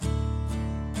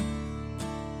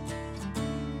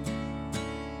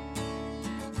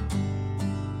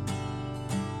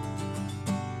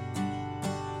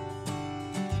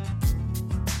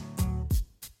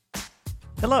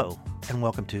Hello, and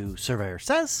welcome to Surveyor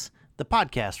Says, the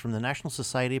podcast from the National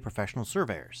Society of Professional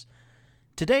Surveyors.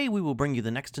 Today we will bring you the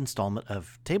next installment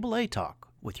of Table A Talk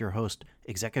with your host,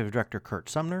 Executive Director Curt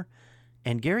Sumner,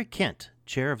 and Gary Kent,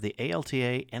 Chair of the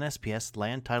ALTA NSPS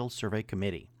Land Title Survey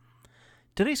Committee.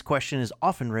 Today's question is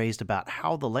often raised about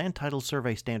how the Land Title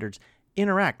Survey standards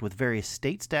interact with various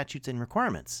state statutes and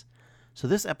requirements. So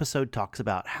this episode talks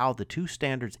about how the two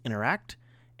standards interact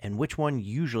and which one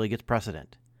usually gets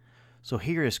precedent. So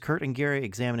here is Curt and Gary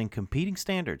examining competing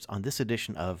standards on this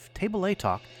edition of Table A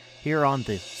Talk here on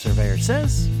the Surveyor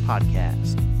Says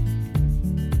podcast.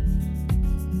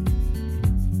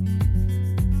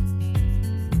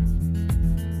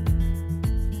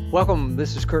 Welcome,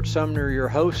 this is Curt Sumner, your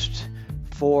host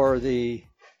for the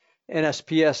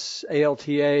NSPS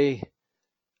ALTA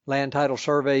Land Title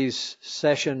Surveys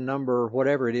session number,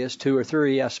 whatever it is, 2 or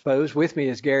 3, I suppose. With me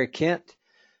is Gary Kent.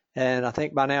 And I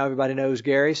think by now everybody knows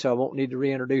Gary, so I won't need to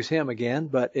reintroduce him again,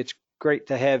 but it's great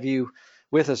to have you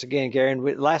with us again, Gary.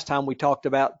 And last time we talked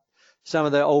about some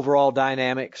of the overall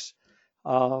dynamics.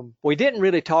 We didn't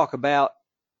really talk about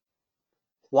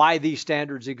why these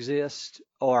standards exist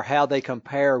or how they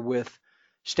compare with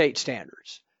state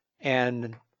standards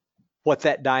and what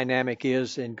that dynamic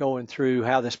is and going through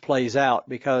how this plays out,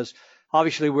 because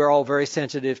obviously we're all very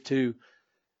sensitive to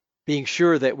being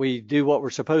sure that we do what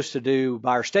we're supposed to do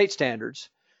by our state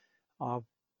standards.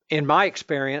 In my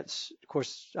experience, of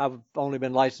course, I've only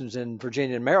been licensed in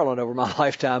Virginia and Maryland over my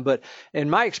lifetime, but in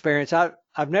my experience,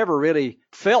 I've never really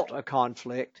felt a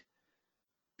conflict,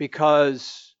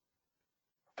 because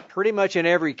pretty much in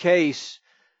every case,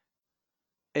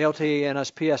 LTA and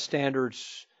NSPS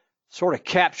standards sort of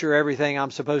capture everything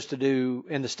I'm supposed to do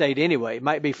in the state anyway. It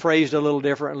might be phrased a little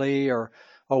differently or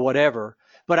whatever.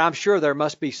 But I'm sure there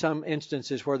must be some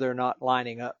instances where they're not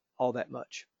lining up all that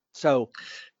much. So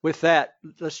with that,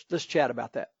 let's chat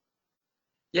about that.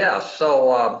 Yeah,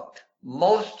 so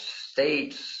most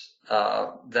states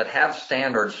that have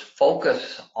standards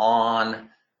focus on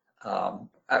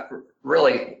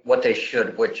really what they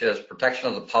should, which is protection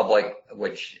of the public,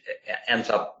 which ends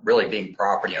up really being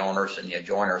property owners and the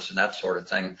adjoiners and that sort of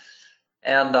thing.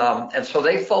 And so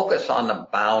they focus on the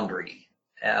boundary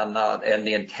and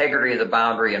the integrity of the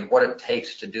boundary and what it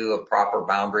takes to do a proper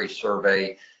boundary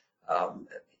survey,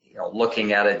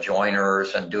 looking at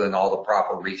adjoiners and doing all the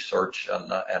proper research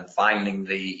and finding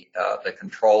the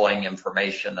controlling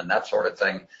information and that sort of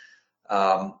thing.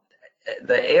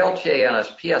 The ALTA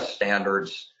NSPS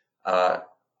standards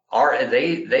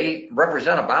they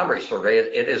represent a boundary survey.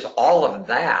 It is all of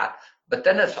that, but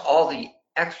then it's all the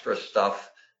extra stuff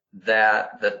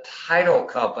that the title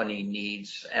company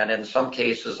needs, and in some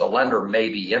cases a lender may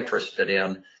be interested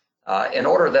in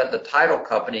order that the title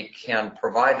company can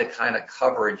provide the kind of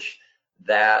coverage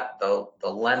that the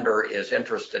lender is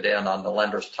interested in on the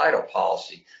lender's title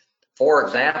policy. For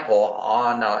example,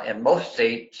 in most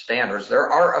state standards, there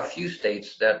are a few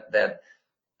states that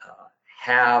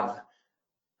have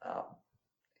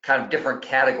kind of different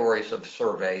categories of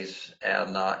surveys,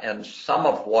 and some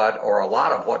of what, or a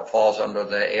lot of what falls under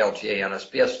the ALTA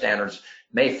NSPS standards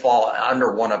may fall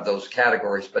under one of those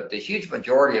categories, but the huge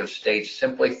majority of states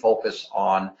simply focus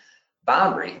on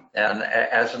boundary. And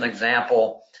as an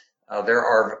example, there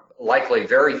are likely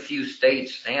very few state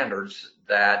standards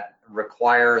that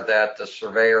require that the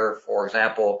surveyor, for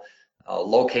example,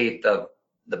 locate the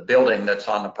building that's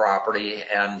on the property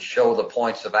and show the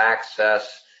points of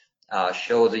access,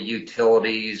 show the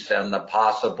utilities and the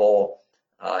possible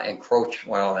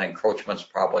encroachments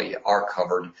probably are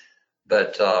covered,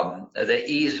 but the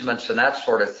easements and that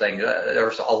sort of thing.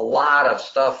 There's a lot of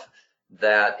stuff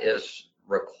that is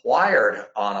required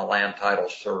on a land title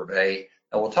survey,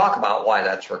 and we'll talk about why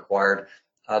that's required,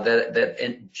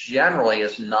 that generally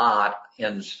is not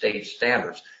in state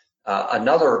standards.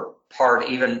 Another part,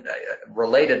 even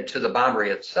related to the boundary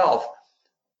itself,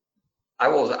 I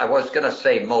was going to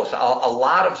say a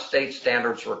lot of state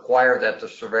standards require that the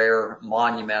surveyor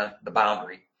monument the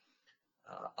boundary.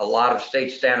 A lot of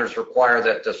state standards require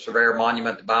that the surveyor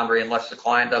monument the boundary unless the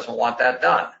client doesn't want that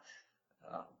done,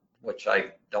 which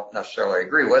I don't necessarily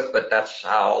agree with, but that's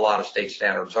how a lot of state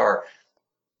standards are.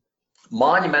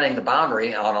 Monumenting the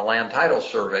boundary on a land title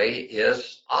survey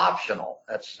is optional.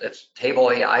 It's Table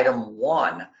A Item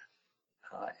 1.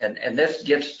 And this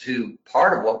gets to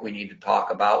part of what we need to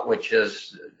talk about, which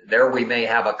is there we may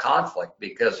have a conflict,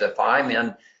 because if I'm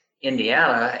in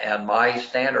Indiana and my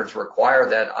standards require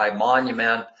that I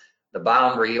monument the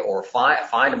boundary or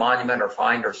find a monument or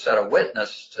find or set a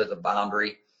witness to the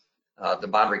boundary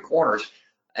corners,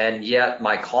 and yet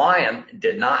my client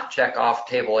did not check off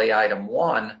Table A Item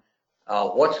 1,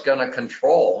 what's going to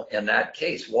control in that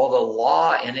case? Well, the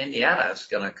law in Indiana is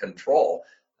going to control.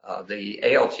 The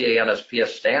ALTA NSPS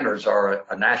standards are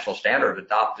a national standard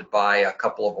adopted by a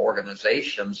couple of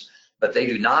organizations, but they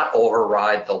do not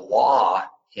override the law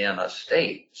in a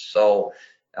state. So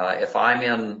if I'm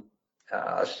in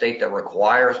a state that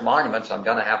requires monuments, I'm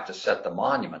going to have to set the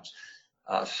monuments.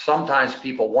 Sometimes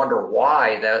people wonder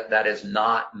why that is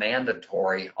not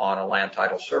mandatory on a land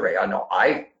title survey. I know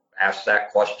I asked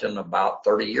that question about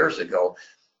 30 years ago.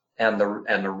 And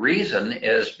the reason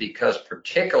is because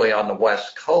particularly on the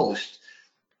West Coast,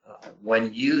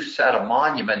 when you set a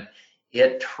monument,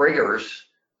 it triggers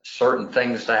certain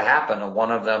things to happen. And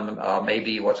one of them may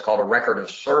be what's called a record of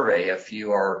survey. If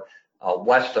you are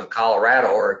west of Colorado,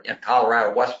 or in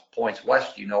Colorado West points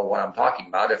west, you know what I'm talking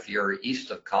about. If you're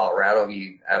east of Colorado,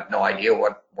 you have no idea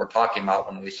what we're talking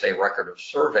about when we say record of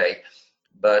survey.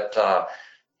 But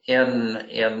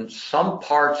in some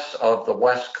parts of the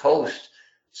West Coast,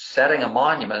 setting a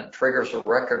monument triggers a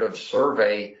record of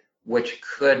survey, which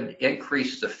could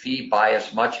increase the fee by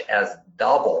as much as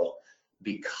double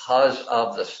because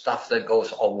of the stuff that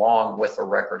goes along with a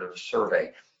record of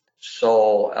survey.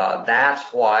 So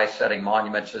that's why setting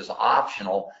monuments is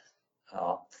optional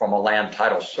from a land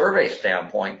title survey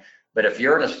standpoint. But if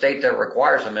you're in a state that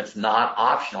requires them, it's not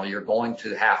optional. You're going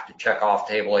to have to check off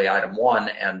Table A Item 1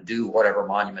 and do whatever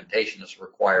monumentation is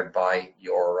required by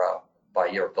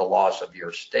the laws of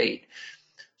your state.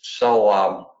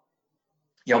 So,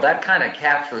 that kind of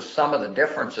captures some of the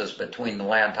differences between the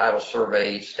land title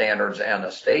survey standards and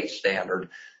the state standard.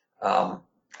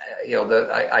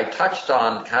 I touched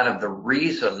on kind of the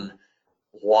reason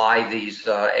why these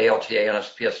ALTA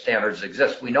NSPS standards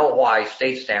exist. We know why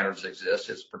state standards exist.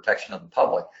 It's protection of the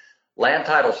public. Land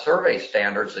title survey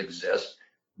standards exist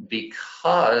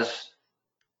because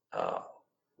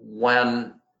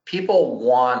when people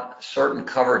want certain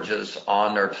coverages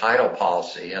on their title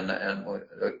policy, and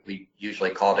we usually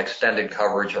call it extended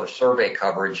coverage or survey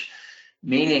coverage,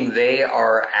 meaning they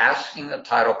are asking the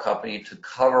title company to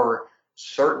cover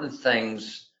certain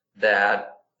things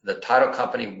that the title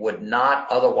company would not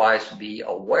otherwise be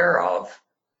aware of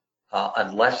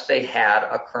unless they had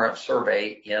a current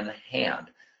survey in hand.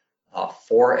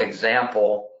 For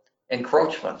example,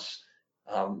 encroachments.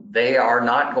 They're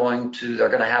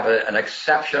going to have an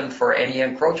exception for any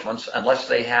encroachments unless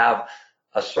they have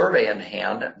a survey in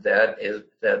hand that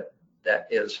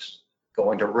is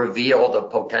going to reveal the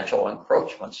potential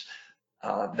encroachments.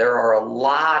 There are a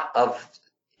lot of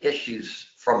issues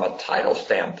from a title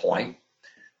standpoint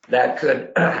that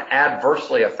could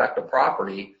adversely affect a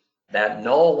property that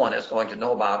no one is going to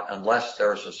know about unless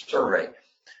there's a survey.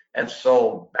 And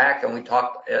so back, and we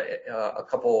talked a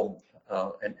couple,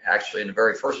 and actually in the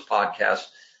very first podcast,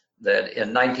 that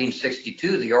in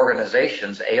 1962, the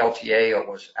organizations, ALTA, or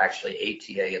was actually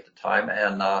ATA at the time,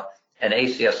 and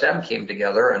ACSM came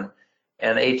together,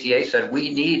 and ATA said,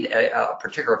 we need a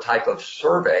particular type of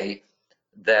survey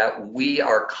that we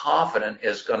are confident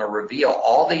is going to reveal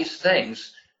all these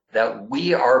things that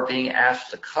we are being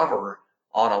asked to cover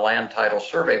on a land title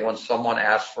survey when someone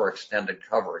asks for extended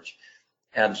coverage.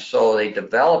 And so they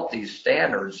developed these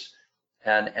standards,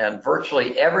 and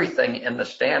virtually everything in the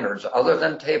standards, other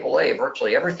than Table A,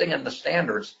 virtually everything in the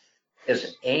standards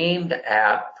is aimed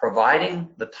at providing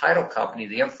the title company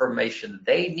the information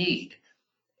they need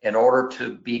in order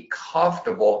to be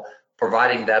comfortable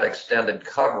providing that extended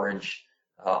coverage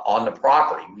on the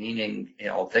property, meaning,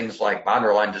 things like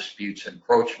boundary line disputes,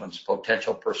 encroachments,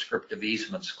 potential prescriptive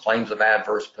easements, claims of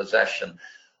adverse possession,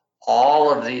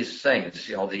 all of these things,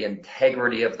 the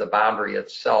integrity of the boundary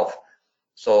itself.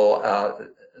 So,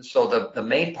 the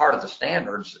main part of the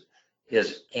standards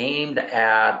is aimed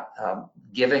at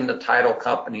giving the title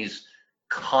companies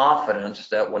confidence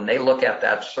that when they look at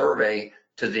that survey,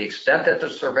 to the extent that the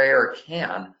surveyor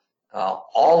can,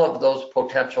 all of those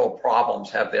potential problems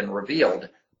have been revealed,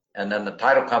 and then the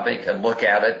title company can look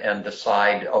at it and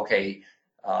decide, okay,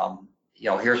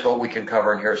 here's what we can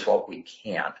cover and here's what we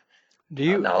can't.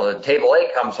 Now the Table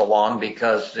A comes along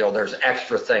because there's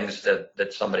extra things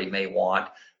that somebody may want,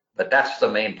 but that's the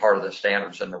main part of the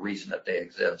standards and the reason that they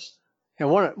exist. And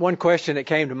one question that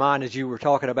came to mind as you were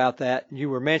talking about that, you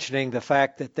were mentioning the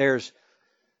fact that there's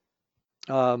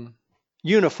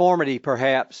uniformity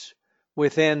perhaps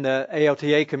within the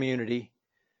ALTA community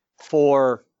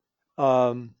for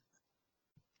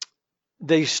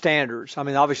these standards. I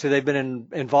mean, obviously they've been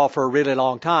involved for a really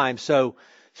long time, so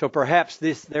perhaps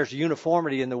there's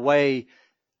uniformity in the way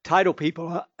title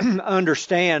people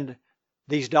understand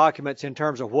these documents in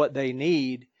terms of what they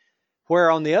need,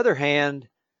 where on the other hand,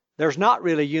 there's not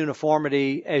really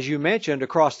uniformity, as you mentioned,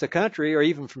 across the country or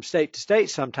even from state to state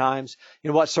sometimes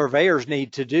in what surveyors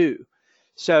need to do.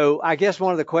 So I guess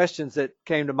one of the questions that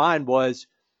came to mind was,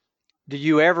 do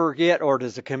you ever get, or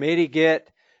does the committee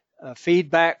get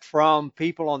feedback from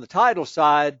people on the title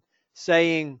side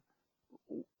saying,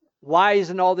 why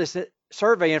isn't all this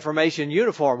survey information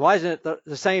uniform? Why isn't it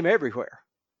the same everywhere?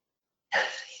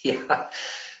 Yeah,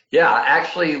 yeah.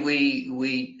 Actually,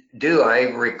 we do. I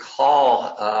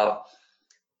recall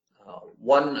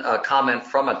one comment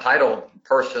from a title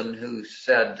person who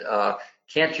said,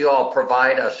 "Can't you all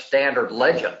provide a standard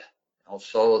legend,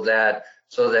 so that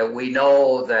we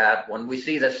know that when we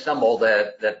see this symbol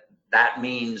that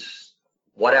means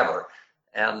whatever?"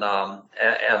 And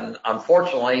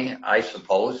unfortunately, I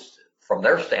suppose from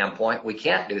their standpoint, we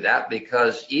can't do that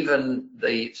because even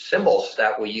the symbols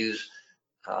that we use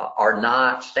are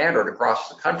not standard across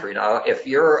the country. Now, if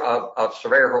you're a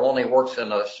surveyor who only works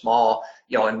in a small,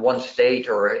 in one state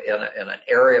or in an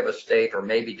area of a state or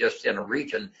maybe just in a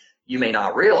region, you may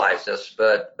not realize this,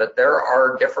 but there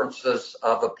are differences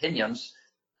of opinions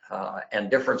and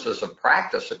differences of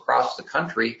practice across the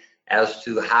country as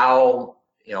to how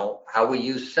we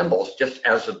use symbols, just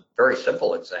as a very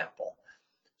simple example.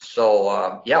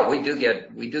 So yeah, we do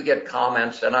get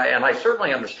comments, and I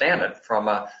certainly understand it from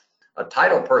a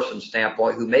title person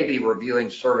standpoint who may be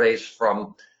reviewing surveys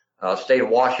from state of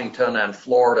Washington and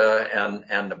Florida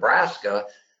and Nebraska,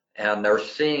 and they're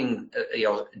seeing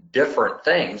different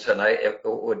things, and it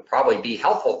would probably be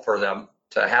helpful for them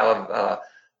to have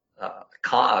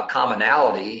a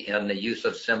commonality in the use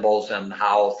of symbols and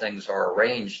how things are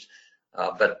arranged.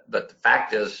 But the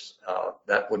fact is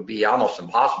that would be almost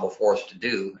impossible for us to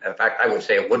do. In fact, I would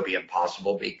say it would be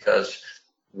impossible because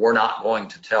we're not going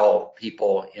to tell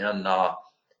people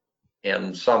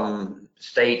in some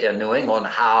state in New England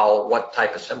what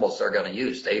type of symbols they're going to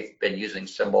use. They've been using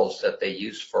symbols that they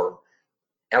use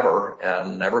forever,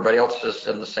 and everybody else is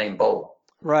in the same boat.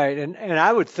 Right, and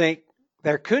I would think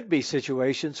there could be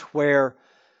situations where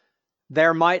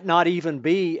there might not even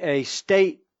be a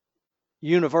state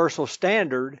universal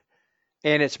standard,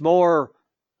 and it's more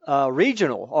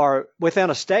regional or within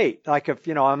a state. Like if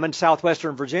I'm in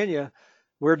southwestern Virginia,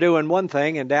 we're doing one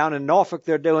thing, and down in Norfolk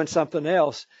they're doing something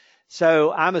else.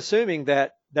 So I'm assuming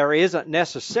that there isn't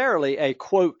necessarily a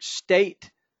quote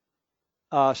state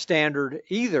standard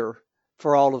either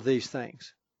for all of these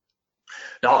things.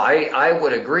 No, I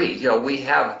would agree. We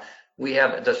have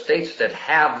the states that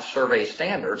have survey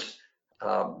standards.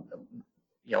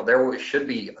 There should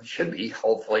be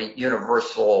hopefully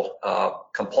universal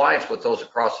compliance with those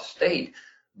across the state.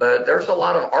 But there's a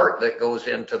lot of art that goes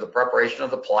into the preparation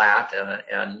of the plat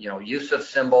and use of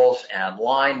symbols and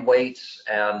line weights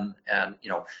and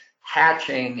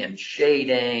hatching and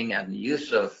shading and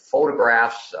use of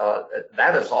photographs.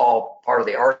 That is all part of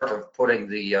the art of putting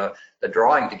the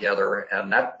drawing together,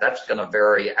 and that's going to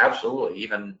vary absolutely,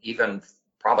 even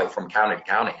probably from county to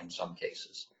county in some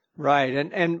cases. Right,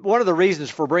 and one of the reasons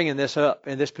for bringing this up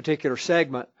in this particular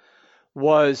segment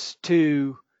was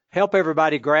to help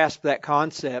everybody grasp that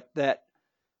concept that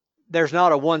there's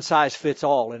not a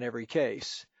one-size-fits-all in every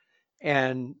case.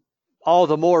 And all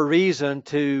the more reason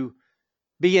to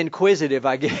be inquisitive,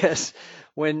 I guess,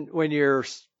 when you're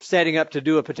setting up to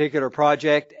do a particular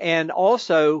project, and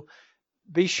also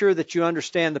be sure that you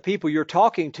understand the people you're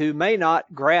talking to may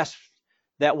not grasp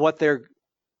that what they're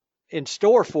in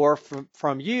store for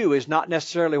from you is not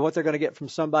necessarily what they're going to get from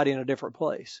somebody in a different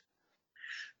place.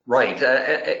 Right,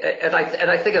 and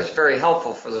I think it's very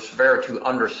helpful for the surveyor to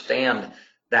understand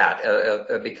that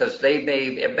because it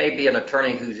may be an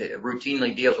attorney who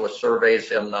routinely deals with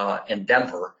surveys in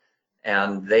Denver,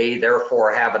 and they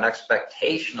therefore have an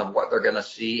expectation of what they're going to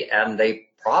see, and they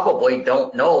probably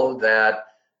don't know that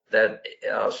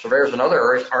surveyors in other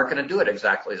areas aren't going to do it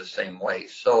exactly the same way.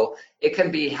 So it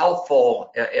can be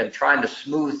helpful in trying to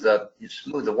smooth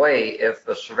the way if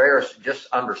the surveyors just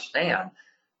understand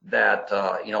that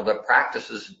the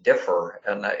practices differ,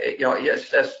 and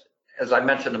as I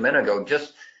mentioned a minute ago,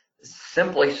 just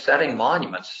simply setting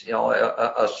monuments.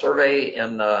 A survey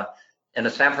in the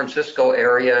San Francisco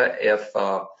area,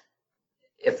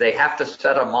 if they have to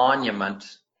set a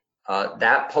monument,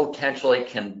 that potentially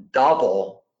can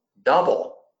double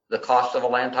the cost of a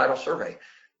land title survey,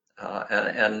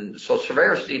 and so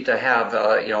surveyors need to have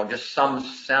just some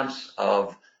sense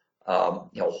of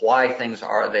why things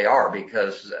are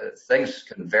because things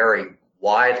can vary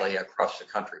widely across the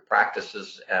country.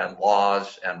 Practices and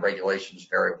laws and regulations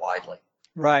vary widely.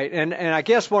 Right, and I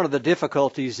guess one of the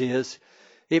difficulties is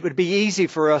it would be easy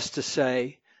for us to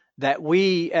say that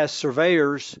we as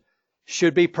surveyors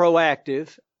should be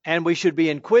proactive and we should be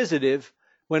inquisitive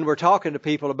when we're talking to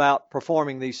people about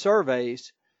performing these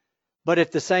surveys. But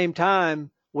at the same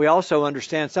time, we also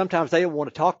understand sometimes they don't want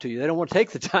to talk to you. They don't want to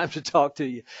take the time to talk to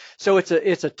you. So it's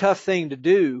a tough thing to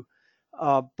do.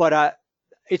 But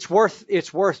it's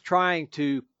worth trying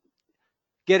to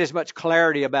get as much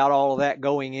clarity about all of that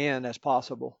going in as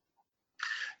possible.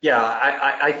 Yeah,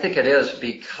 I think it is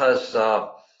because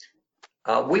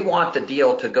we want the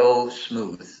deal to go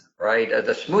smooth, right?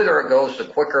 The smoother it goes, the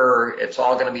quicker it's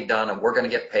all going to be done, and we're going to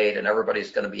get paid, and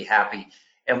everybody's going to be happy.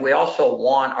 And we also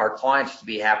want our clients to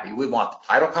be happy. We want the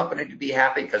title company to be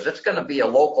happy because it's going to be a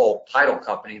local title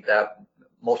company that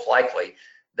most likely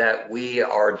that we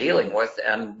are dealing with,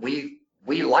 and we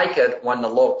like it when the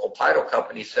local title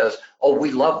company says, "Oh,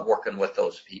 we love working with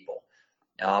those people,"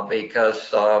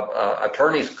 because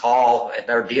attorneys call and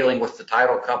they're dealing with the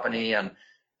title company, and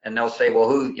they'll say, "Well,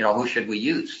 who should we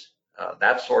use?"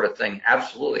 That sort of thing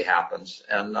absolutely happens,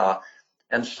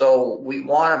 and so we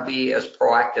want to be as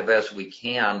proactive as we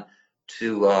can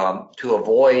to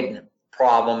avoid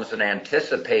problems and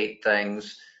anticipate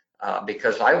things,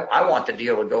 because I want the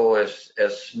deal to go as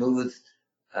smooth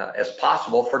as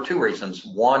possible for two reasons.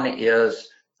 One is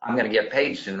I'm going to get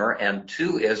paid sooner, and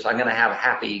two is I'm going to have a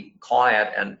happy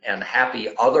client and happy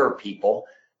other people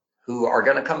who are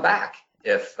going to come back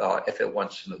if it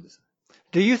went smooth.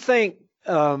 Do you think,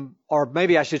 or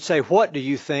maybe I should say, what do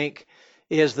you think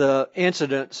is the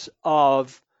incidence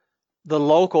of the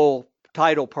local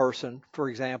title person, for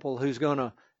example, who's going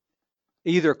to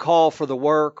either call for the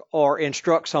work or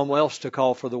instruct someone else to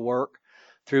call for the work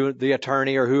through the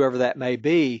attorney or whoever that may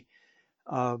be?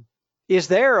 Is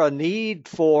there a need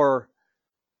for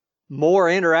more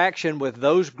interaction with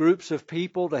those groups of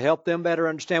people to help them better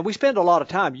understand? We spend a lot of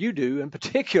time, you do in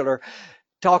particular,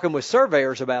 talking with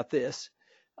surveyors about this.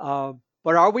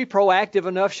 But are we proactive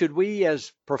enough? Should we,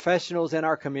 as professionals in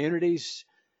our communities,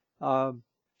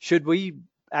 should we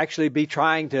actually be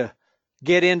trying to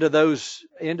get into those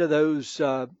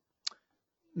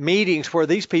meetings where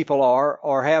these people are,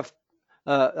 or have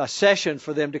a session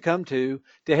for them to come to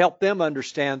help them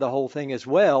understand the whole thing as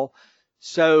well,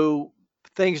 so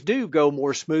things do go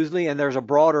more smoothly and there's a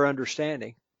broader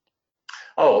understanding?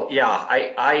 Oh yeah,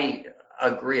 I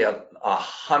agree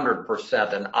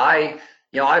 100%, and I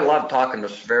love talking to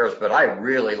surveyors, but I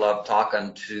really love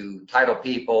talking to title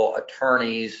people,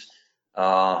 attorneys,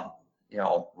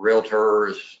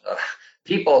 realtors,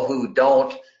 people who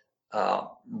don't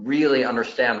really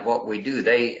understand what we do.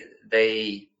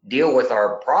 They deal with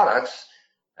our products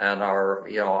and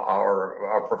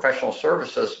our professional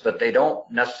services, but they don't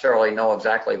necessarily know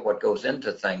exactly what goes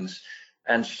into things.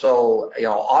 And so,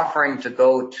 offering to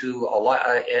go to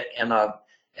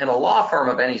in a law firm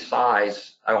of any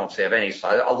size, I won't say of any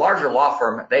size, a larger law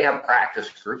firm, they have practice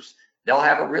groups. They'll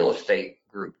have a real estate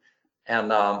group, and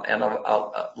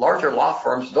larger law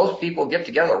firms, those people get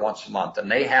together once a month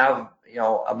and they have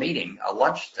a meeting, a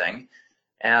lunch thing,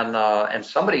 and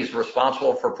somebody's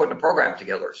responsible for putting a program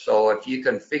together. So if you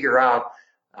can figure out,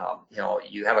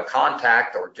 you have a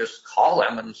contact, or just call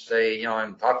them and say,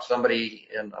 and talk to somebody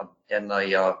in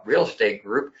the real estate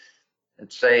group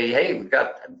and say, hey,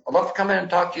 I'd love to come in and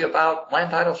talk to you about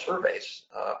land title surveys.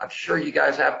 I'm sure you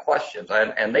guys have questions,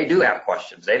 and they do have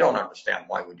questions. They don't understand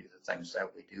why we do the things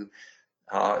that we do.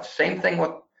 Same thing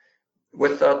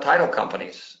with title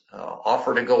companies.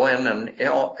 Offer to go in and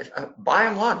buy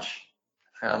them lunch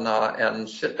and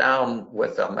sit down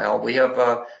with them. We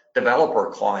have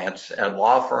developer clients at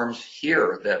law firms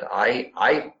here that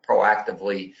I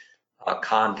proactively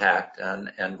contact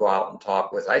and go out and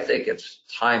talk with. I think it's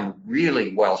time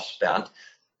really well spent.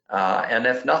 And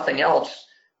if nothing else,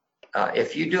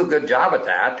 if you do a good job at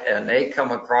that and they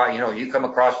come across, you come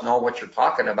across know what you're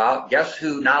talking about, guess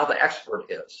who now the expert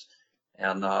is,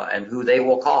 and who they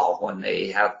will call when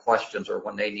they have questions or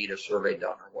when they need a survey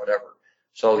done or whatever.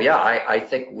 So yeah, I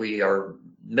think we are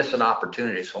missing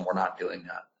opportunities when we're not doing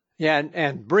that. Yeah,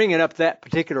 and bringing up that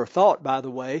particular thought, by the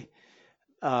way,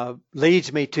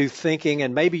 leads me to thinking,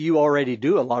 and maybe you already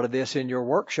do a lot of this in your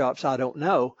workshops, I don't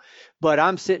know, but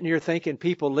I'm sitting here thinking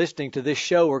people listening to this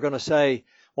show are going to say,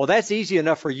 well, that's easy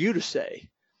enough for you to say.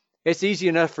 It's easy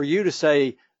enough for you to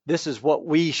say, this is what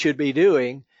we should be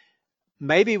doing.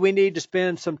 Maybe we need to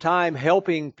spend some time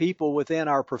helping people within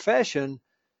our profession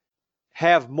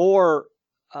have more,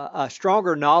 a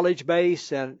stronger knowledge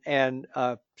base and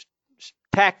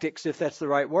tactics, if that's the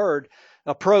right word,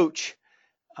 approach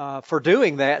for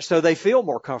doing that, so they feel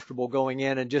more comfortable going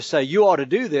in and just say, you ought to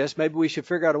do this. Maybe we should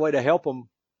figure out a way to help them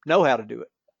know how to do it.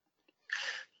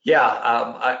 Yeah,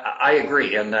 I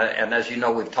agree. And as you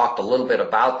know, we've talked a little bit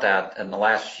about that in the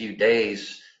last few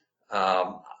days.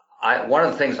 one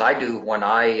of the things I do when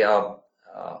I go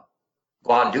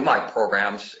out and do my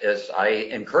programs is I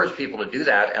encourage people to do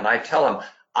that, and I tell them,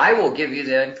 I will give you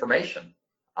the information.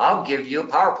 I'll give you a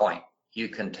PowerPoint you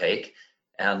can take,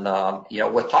 and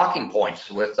with talking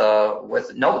points, with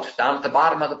notes down at the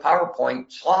bottom of the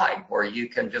PowerPoint slide where you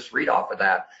can just read off of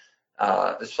that.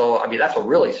 So I mean, that's a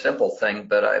really simple thing,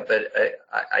 but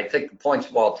I think the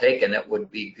point's well taken. It would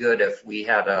be good if we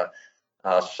had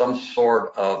some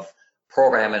sort of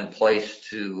program in place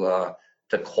to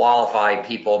qualify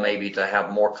people, maybe to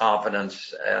have more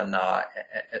confidence, and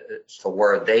to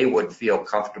where they would feel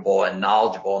comfortable and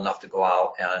knowledgeable enough to go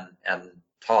out and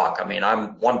talk. I mean,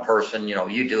 I'm one person,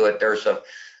 you do it. There's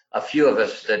a few of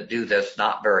us that do this,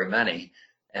 not very many.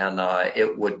 And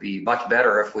it would be much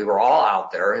better if we were all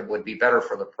out there. It would be better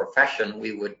for the profession.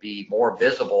 We would be more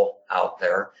visible out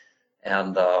there.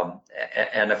 And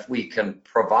if we can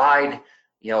provide,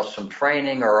 some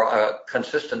training or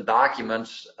consistent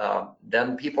documents,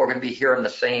 then people are going to be hearing the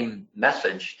same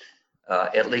message,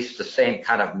 at least the same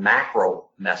kind of macro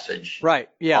message. Right.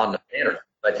 Yeah. On the internet.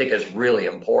 I think is really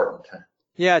important.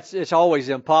 Yeah, it's always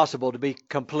impossible to be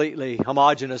completely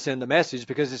homogeneous in the message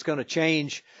because it's going to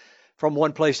change from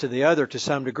one place to the other to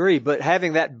some degree. But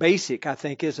having that basic, I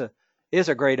think, is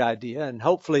a great idea, and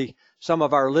hopefully some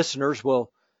of our listeners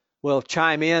will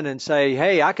chime in and say,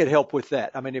 "Hey, I could help with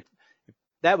that." I mean, if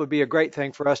that would be a great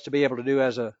thing for us to be able to do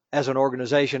as an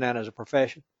organization and as a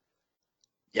profession.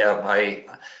 Yeah,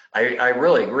 I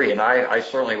really agree, and I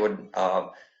certainly would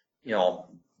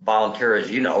volunteer, as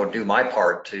do my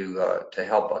part to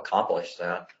help accomplish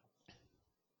that.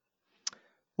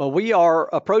 Well, we are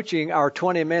approaching our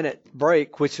 20-minute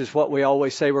break, which is what we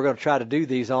always say we're going to try to do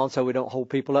these on so we don't hold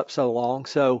people up so long.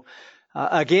 So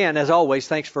again, as always,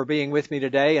 thanks for being with me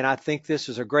today. And I think this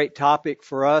is a great topic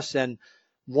for us and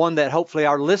one that hopefully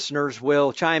our listeners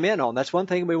will chime in on. That's one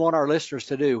thing we want our listeners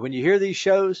to do. When you hear these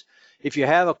shows, if you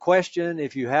have a question,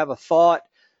 if you have a thought,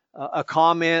 a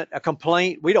comment, a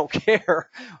complaint, we don't care.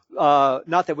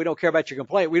 Not that we don't care about your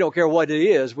complaint. We don't care what it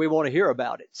is. We want to hear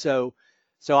about it. So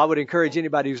I would encourage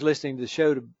anybody who's listening to the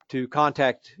show to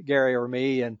contact Gary or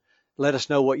me and let us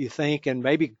know what you think. And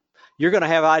maybe you're going to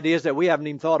have ideas that we haven't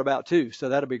even thought about too. So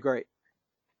that'll be great.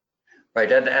 Right.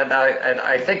 And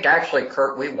I think actually,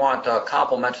 Curt, we want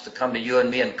compliments to come to you and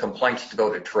me and complaints to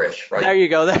go to Trish, right? There you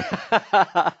go.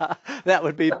 That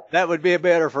would be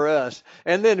better for us.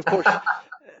 And then of course,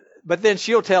 but then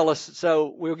she'll tell us,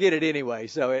 so we'll get it anyway.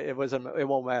 So it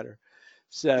won't matter.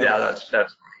 So yeah, that's great.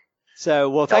 So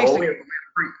well, thanks. We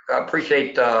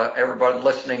appreciate everybody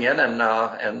listening in,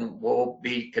 and we'll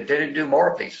be continuing to do more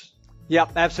of these.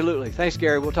 Yep, absolutely. Thanks,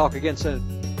 Gary. We'll talk again soon.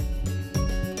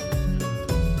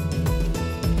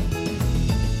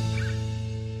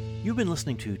 You've been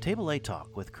listening to Table A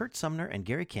Talk with Curt Sumner and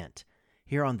Gary Kent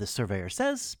here on the Surveyor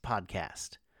Says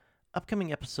podcast.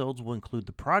 Upcoming episodes will include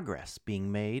the progress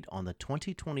being made on the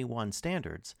 2021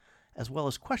 standards, as well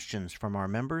as questions from our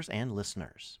members and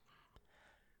listeners.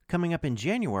 Coming up in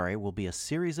January will be a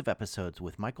series of episodes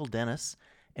with Michael Dennis,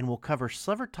 and we'll cover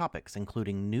several topics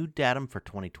including new datum for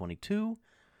 2022,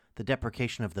 the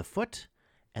deprecation of the foot,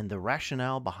 and the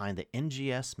rationale behind the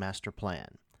NGS Master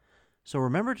Plan. So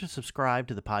remember to subscribe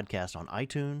to the podcast on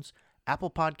iTunes, Apple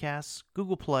Podcasts,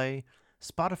 Google Play,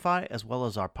 Spotify, as well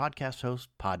as our podcast host,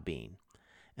 Podbean.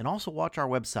 And also watch our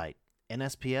website,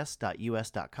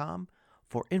 nsps.us.com,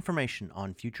 for information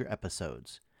on future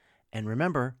episodes. And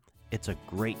remember, it's a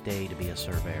great day to be a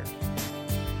surveyor.